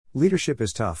Leadership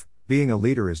is tough, being a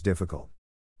leader is difficult.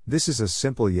 This is a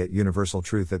simple yet universal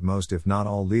truth that most, if not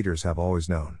all, leaders have always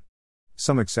known.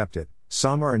 Some accept it,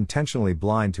 some are intentionally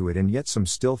blind to it, and yet some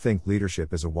still think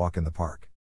leadership is a walk in the park.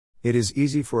 It is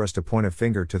easy for us to point a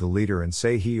finger to the leader and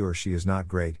say he or she is not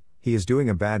great, he is doing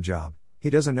a bad job, he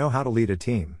doesn't know how to lead a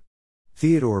team.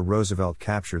 Theodore Roosevelt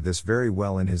captured this very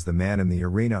well in his The Man in the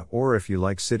Arena, or if you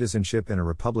like, Citizenship in a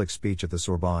Republic speech at the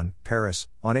Sorbonne, Paris,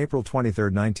 on April 23,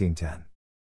 1910.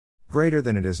 Greater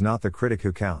than it is not the critic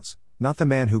who counts, not the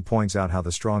man who points out how the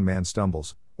strong man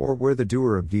stumbles, or where the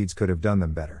doer of deeds could have done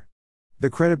them better. The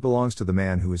credit belongs to the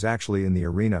man who is actually in the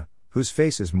arena, whose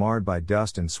face is marred by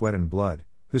dust and sweat and blood,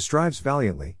 who strives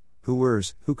valiantly, who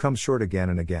errs, who comes short again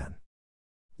and again.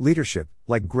 Leadership,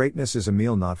 like greatness, is a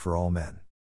meal not for all men.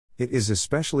 It is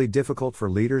especially difficult for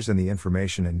leaders in the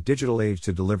information and digital age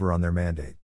to deliver on their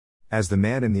mandate. As the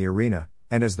man in the arena,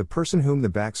 and as the person whom the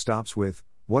back stops with,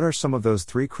 what are some of those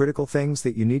 3 critical things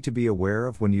that you need to be aware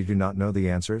of when you do not know the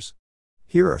answers?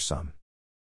 Here are some.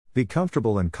 Be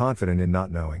comfortable and confident in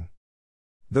not knowing.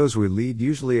 Those we lead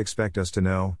usually expect us to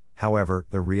know, however,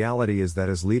 the reality is that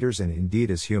as leaders, and indeed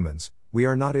as humans, we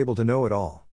are not able to know it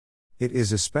all. It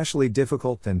is especially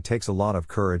difficult and takes a lot of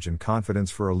courage and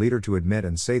confidence for a leader to admit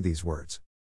and say these words.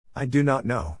 I do not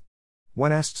know.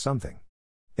 When asked something.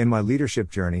 In my leadership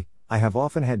journey, I have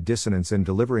often had dissonance in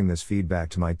delivering this feedback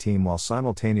to my team while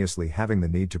simultaneously having the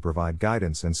need to provide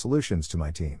guidance and solutions to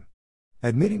my team.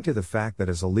 Admitting to the fact that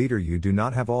as a leader you do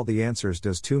not have all the answers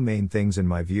does 2 main things in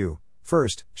my view.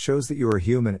 First, shows that you are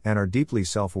human and are deeply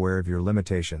self-aware of your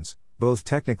limitations, both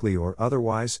technically or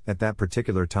otherwise, at that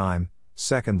particular time.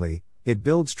 Secondly, it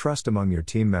builds trust among your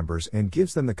team members and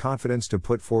gives them the confidence to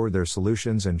put forward their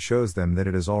solutions and shows them that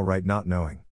it is all right not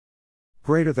knowing.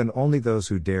 Greater than only those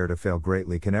who dare to fail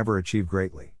greatly can ever achieve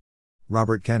greatly.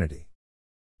 Robert Kennedy.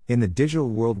 In the digital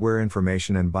world where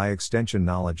information and by extension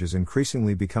knowledge is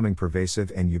increasingly becoming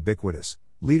pervasive and ubiquitous,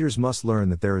 leaders must learn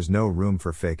that there is no room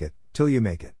for fake it, till you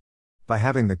make it. By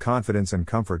having the confidence and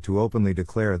comfort to openly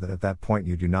declare that at that point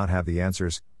you do not have the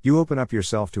answers, you open up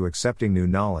yourself to accepting new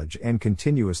knowledge and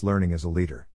continuous learning as a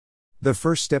leader. The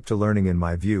first step to learning, in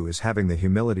my view, is having the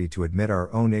humility to admit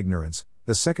our own ignorance.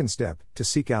 The second step, to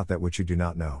seek out that which you do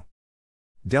not know.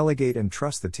 Delegate and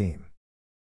trust the team.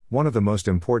 One of the most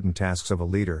important tasks of a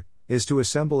leader is to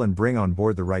assemble and bring on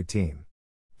board the right team.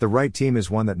 The right team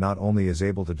is one that not only is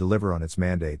able to deliver on its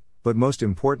mandate, but most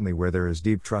importantly where there is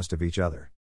deep trust of each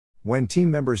other. When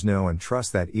team members know and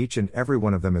trust that each and every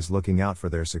one of them is looking out for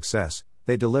their success,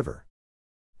 they deliver.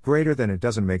 Greater than it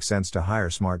doesn't make sense to hire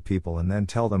smart people and then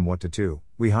tell them what to do.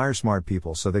 We hire smart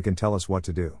people so they can tell us what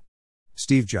to do.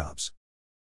 Steve Jobs.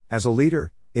 As a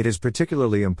leader, it is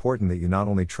particularly important that you not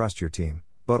only trust your team,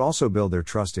 but also build their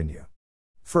trust in you.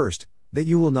 First, that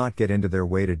you will not get into their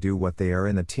way to do what they are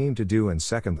in the team to do, and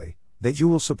secondly, that you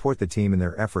will support the team in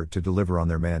their effort to deliver on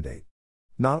their mandate.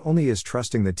 Not only is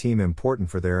trusting the team important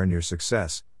for their and your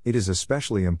success, it is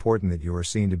especially important that you are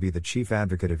seen to be the chief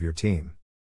advocate of your team.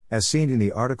 As seen in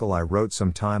the article I wrote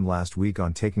some time last week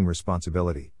on taking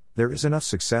responsibility, there is enough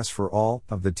success for all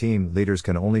of the team. Leaders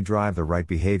can only drive the right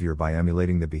behavior by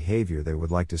emulating the behavior they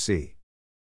would like to see.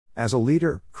 As a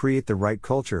leader, create the right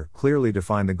culture, clearly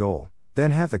define the goal,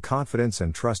 then have the confidence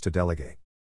and trust to delegate.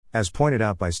 As pointed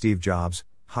out by Steve Jobs,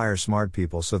 hire smart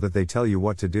people so that they tell you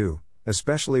what to do,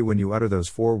 especially when you utter those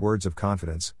 4 words of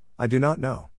confidence, I do not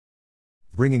know.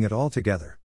 Bringing it all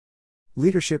together.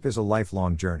 Leadership is a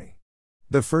lifelong journey.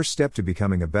 The first step to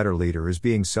becoming a better leader is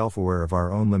being self-aware of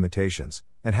our own limitations,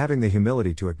 and having the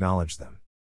humility to acknowledge them.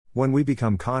 When we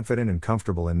become confident and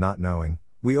comfortable in not knowing,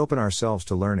 we open ourselves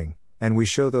to learning, and we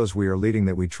show those we are leading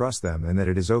that we trust them and that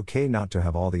it is okay not to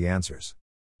have all the answers.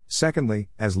 Secondly,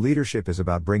 as leadership is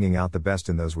about bringing out the best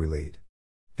in those we lead.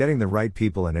 Getting the right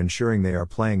people and ensuring they are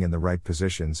playing in the right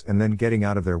positions and then getting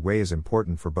out of their way is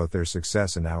important for both their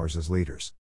success and ours as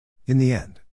leaders. In the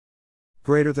end,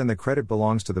 greater than the credit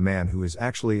belongs to the man who is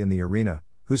actually in the arena,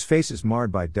 whose face is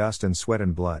marred by dust and sweat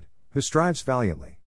and blood, who strives valiantly.